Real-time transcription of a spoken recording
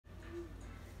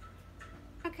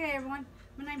Okay everyone,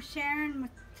 my name's Sharon with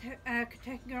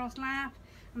Kentucky Girls Life.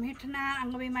 I'm here tonight.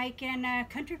 I'm going to be making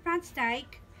country fried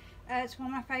steak. It's one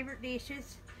of my favorite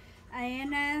dishes.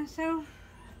 And so,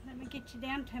 let me get you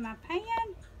down to my pan.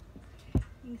 You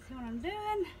can see what I'm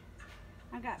doing.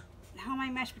 I got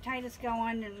homemade mashed potatoes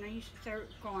going, and I usually serve it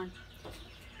with corn.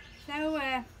 So,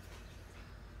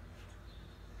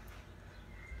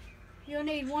 you'll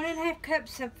need 1.5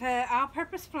 cups of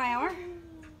all-purpose flour.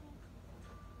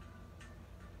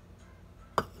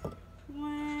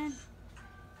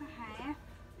 1.5.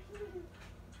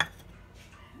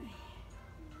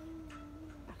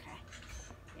 Okay,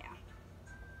 yeah.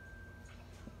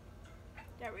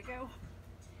 There we go.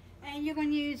 And you're going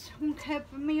to use 1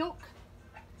 cup of milk,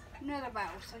 another bowl.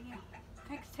 So you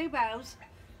takes 2 bowls,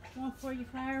 one for your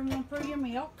flour and one for your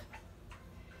milk.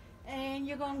 And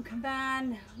you're going to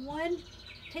combine 1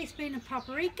 teaspoon of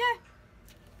paprika.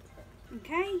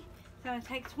 Okay, so it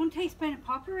takes 1 teaspoon of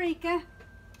paprika.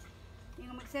 You're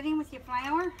going to mix that in with your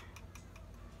flour.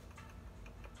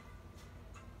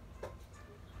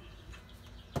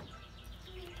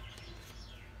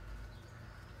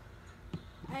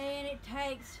 And it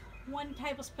takes 1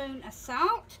 tablespoon of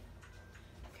salt.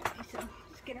 Okay, so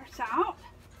let's get our salt.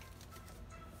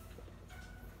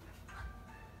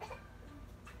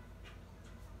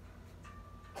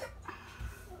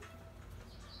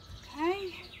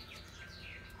 Okay,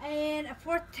 and a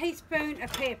 1/4 teaspoon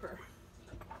of pepper.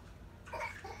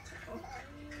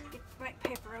 Get the black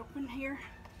pepper open here.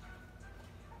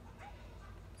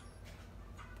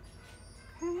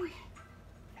 Okay.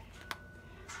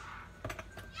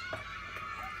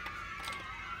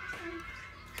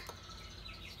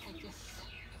 Take this.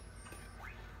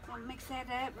 We'll mix that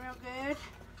up real good.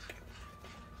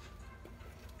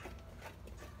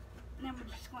 And then we're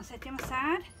just going to set them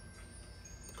aside.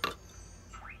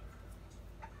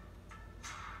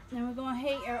 Then we're going to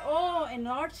heat our oil in a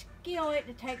large skillet.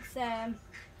 It takes 1/4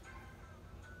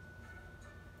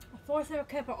 of a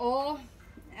cup of oil.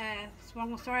 That's what I'm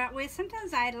going to start out with.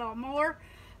 Sometimes I add a little more.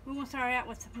 We're going to start out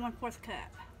with 1/4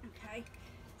 cup. Okay.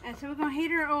 So we're going to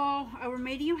heat our oil over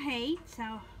medium heat.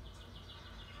 So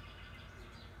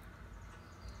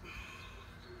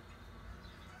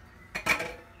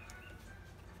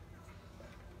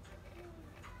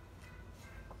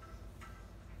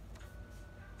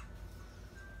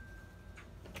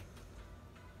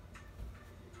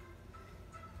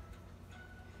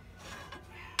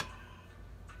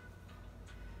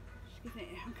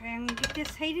okay, I'm going to get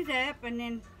this heated up and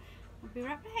then we'll be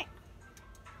right back.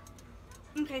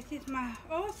 Okay, since my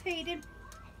oil's heated,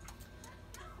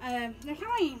 there's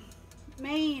only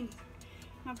me and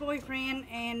my boyfriend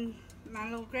and my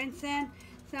little grandson.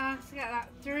 So I've got like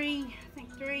 3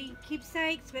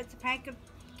 keepsakes, but it's a pack of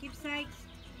keepsakes.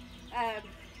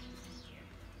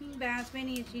 You can buy as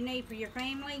many as you need for your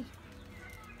family.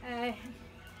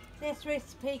 This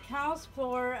recipe calls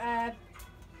for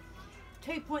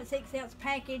 2.6 ounce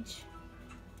package.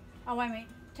 Oh wait a minute,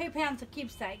 2 pounds of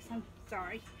keepsakes. I'm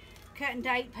sorry, cut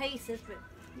into 8 pieces, but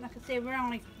like I said,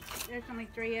 there's only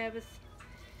 3 of us.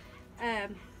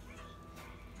 And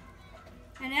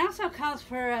it also calls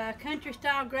for a country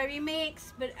style gravy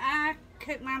mix, but I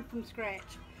cook mine from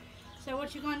scratch. So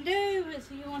what you're going to do is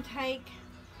you're going to take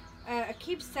a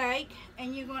keepsake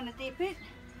and you're going to dip it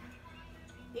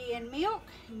in milk,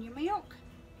 and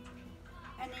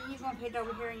then you're going to put it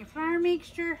over here in your flour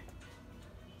mixture.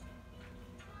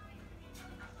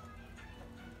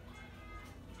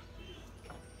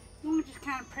 You want to just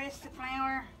kind of press the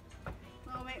flour a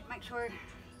little bit, make sure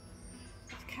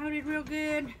it's coated real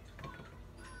good,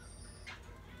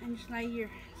 and just lay your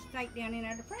steak down in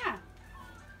there to fry.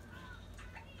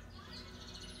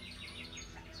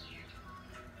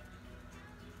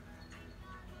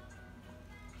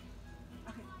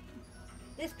 Okay.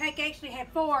 This pack actually had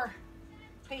 4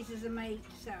 pieces of meat,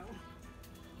 so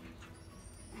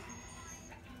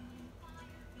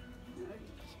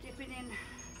just dip it in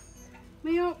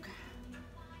milk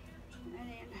and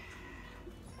then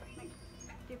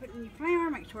dip it in your flour,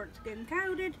 make sure it's good and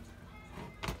coated.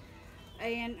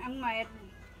 And I'm going to add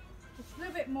just a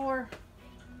little bit more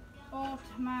oil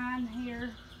to mine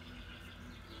here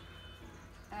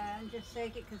in just a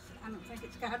second, because I don't think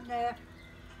it's got enough.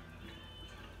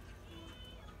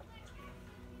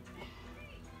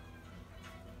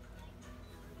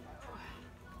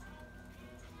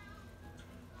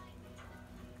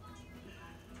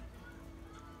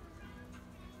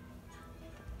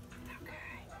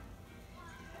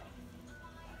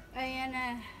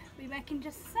 And be back in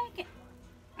just a second.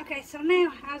 Okay, so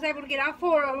now I was able to get all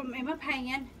 4 of them in my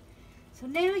pan. So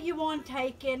now you want to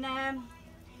take and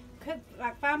cook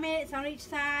like 5 minutes on each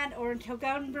side or until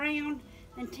golden brown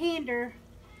and tender.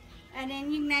 And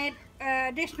then you can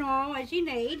add additional oil as you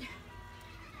need.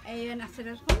 And I said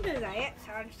I was going to do that,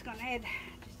 so I'm just going to add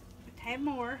just a tad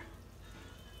more.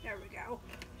 There we go.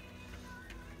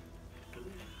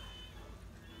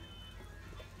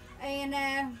 And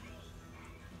yeah,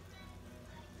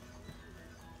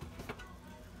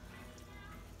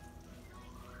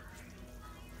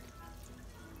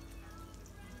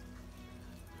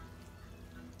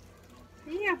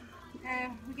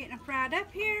 we're getting them fried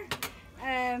up here.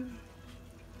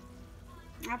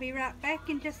 I'll be right back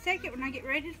in just a second when I get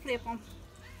ready to flip them.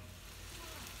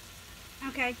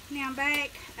 Okay, now I'm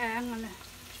back. I'm going to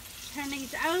turn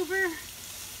these over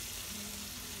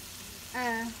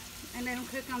and let them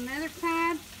cook on the other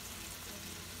side.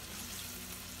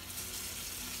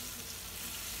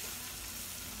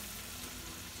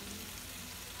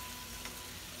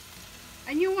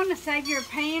 And you want to save your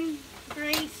pan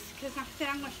grease, because like I said,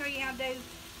 I'm going to show you how to do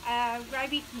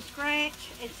gravy from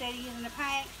scratch instead of using the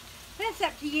pack. That's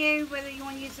up to you whether you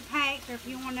want to use the packs or if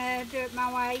you want to do it my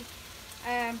way.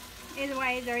 Either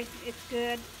way, it's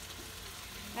good.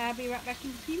 I'll be right back in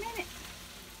a few minutes.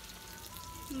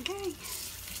 Okay,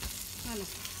 I'm going to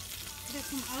flip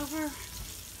them over.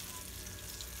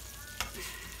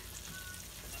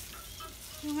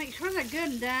 We'll make sure they're good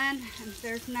and done, and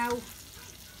there's no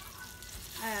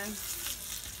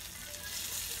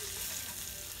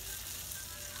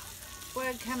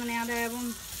blood coming out of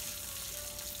them.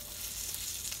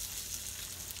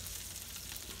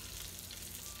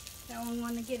 So I'm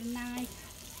going to get a knife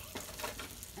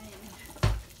and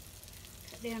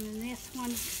cut down in this one,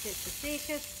 it's the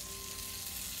thickest.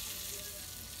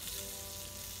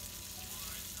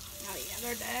 Oh yeah,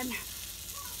 they're done.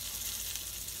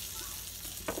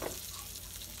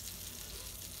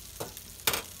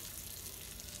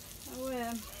 So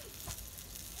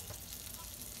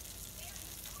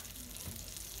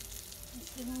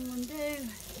that's what I'm going to do.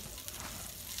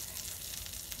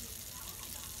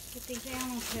 Get these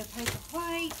down onto a paper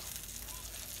plate,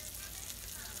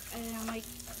 and I'll make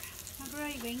my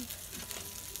gravy.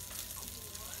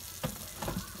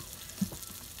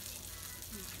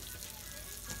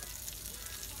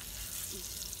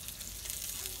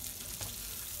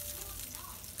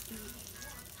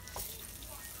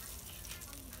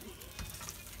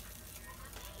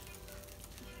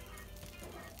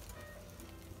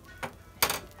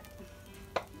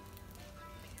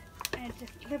 And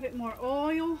just a little bit more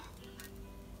oil.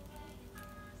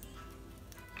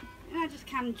 And I just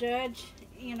kind of judge,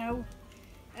 you know,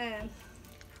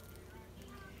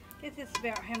 this is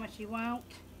about how much you want.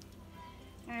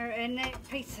 And that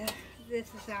piece of this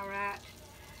is alright.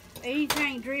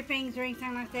 Anything drippings or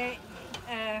anything like that,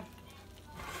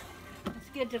 it's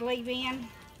good to leave in.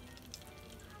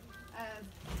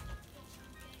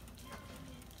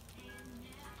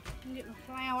 Get my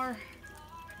flour.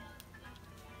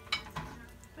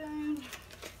 Spoon.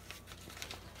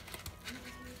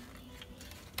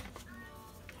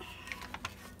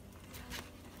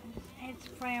 Add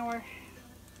some flour.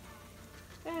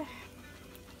 I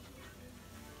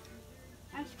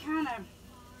just kind of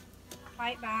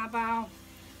plate by eyeball.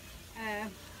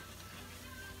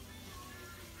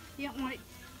 You don't want it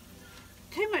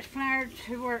too much flour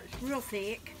to where it's real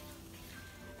thick.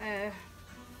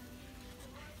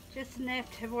 Just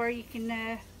enough to where you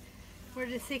can where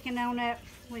to thicken on up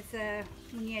with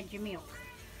when you add your milk.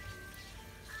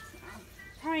 So,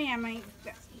 probably I mean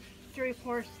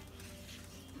 3/4,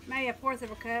 maybe 1/4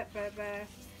 of a cup of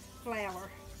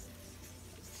flour.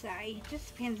 Say, it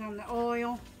just depends on the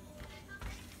oil.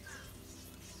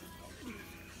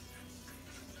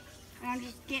 I'm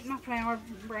just getting my flour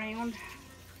browned.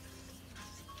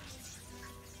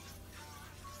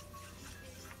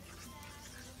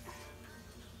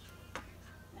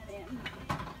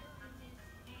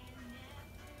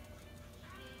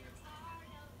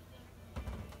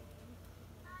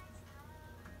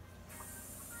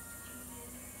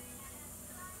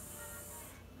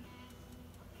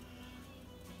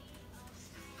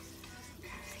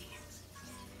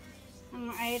 I'm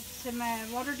going to add some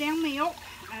watered down milk.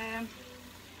 I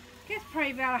guess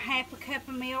probably about 1/2 cup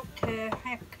of milk to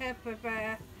 1/2 cup of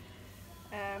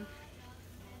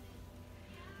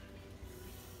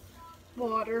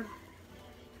water.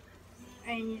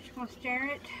 And you're just going to stir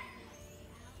it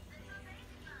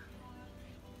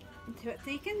until it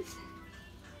thickens.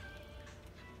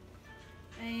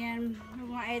 And we're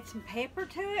going to add some pepper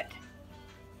to it.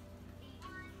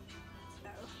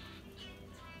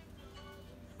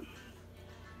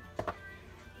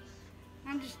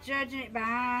 I'm just judging it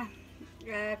by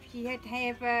if you have to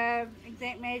have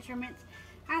exact measurements.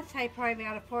 I'd say probably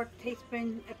about a 4th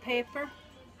teaspoon of pepper.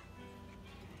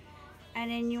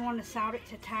 And then you want to salt it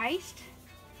to taste.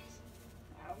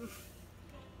 Not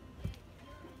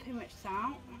too much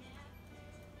salt.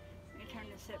 Let me turn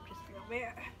this up just a little bit.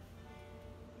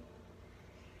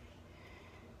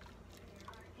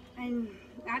 And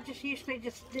I just usually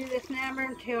just do this number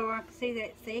until I can see that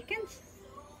it thickens.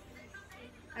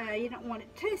 You don't want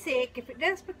it too thick. If it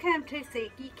does become too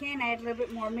thick, you can add a little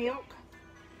bit more milk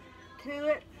to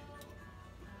it.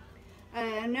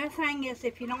 Another thing is,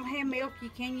 if you don't have milk, you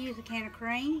can use a can of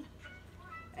cream.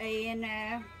 And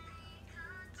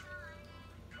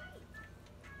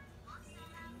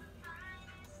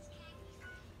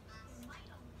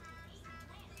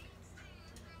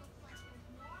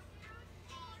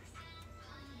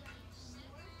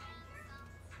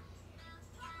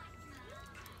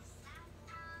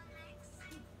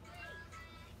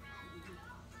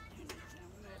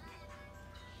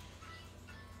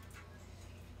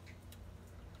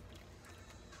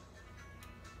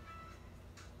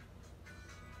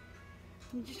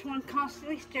you just want to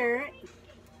constantly stir it.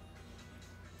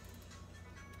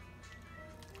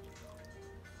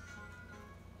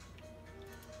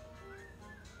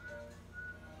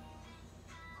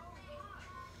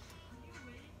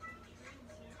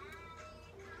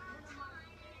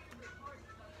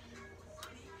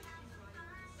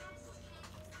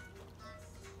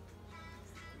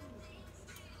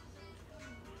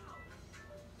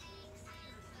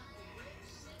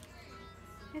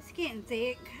 It's getting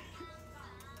thick.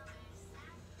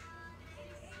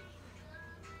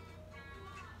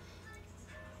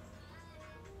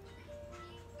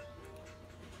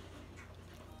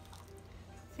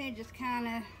 So just kind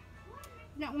of,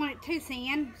 you don't want it too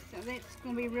thin, so that's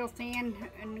going to be real thin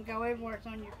and go everywhere it's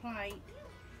on your plate.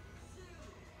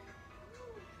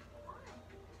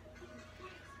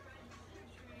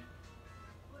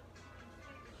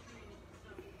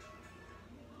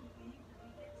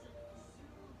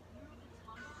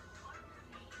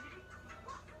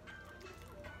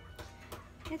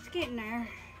 It's getting there.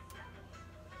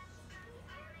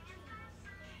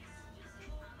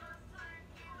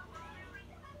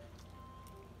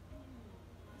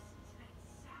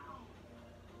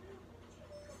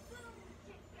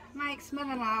 My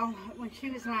ex-mother-in-law, when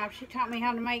she was alive, she taught me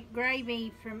how to make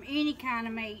gravy from any kind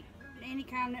of meat, any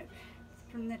kind of,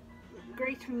 from the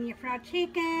grease from your fried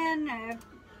chicken,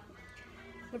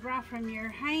 the broth from your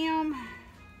ham,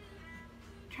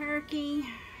 turkey,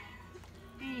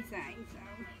 anything. So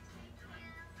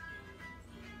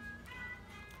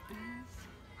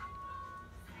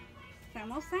it's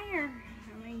almost there.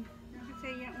 I mean, like I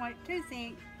say, you don't want it too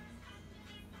thick.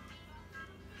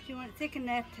 You want it thick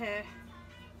enough to. Okay,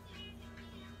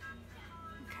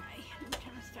 let me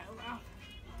turn the stove off.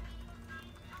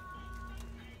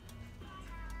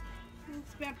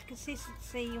 It's about the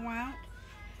consistency you want.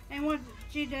 And what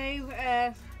you do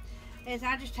is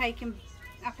I just take them,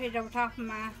 I put it over top of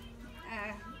my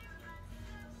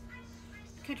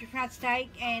country fried steak,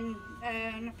 and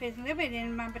I put a little bit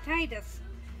in my potatoes.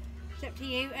 It's up to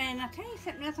you. And I'll tell you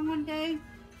something else I'm going to do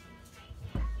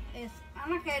is I'm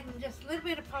going to add just a little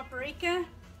bit of paprika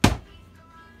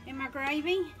in my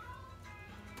gravy.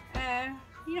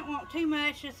 You don't want too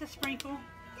much, just a sprinkle.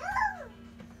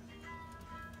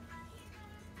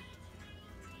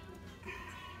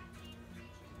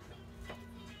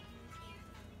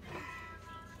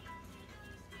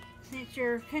 Since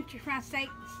your country fried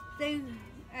steaks do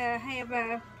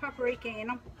have paprika in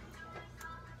them.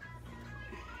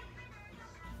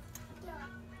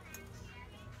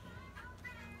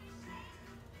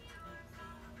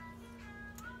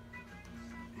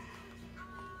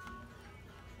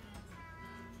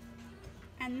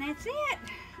 And that's it.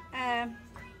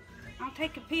 I'll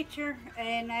take a picture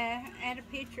and add a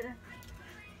picture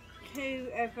too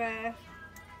of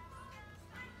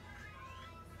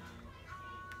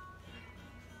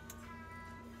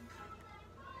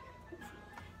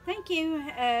thank you.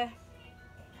 I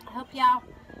hope y'all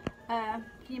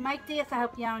if you make this, I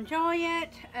hope y'all enjoy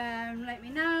it. Let me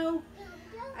know.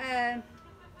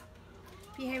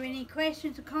 If you have any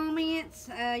questions or comments,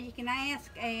 you can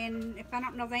ask, and if I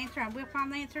don't know the answer, I will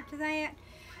find the answer to that.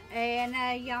 And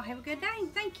y'all have a good day.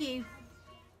 Thank you.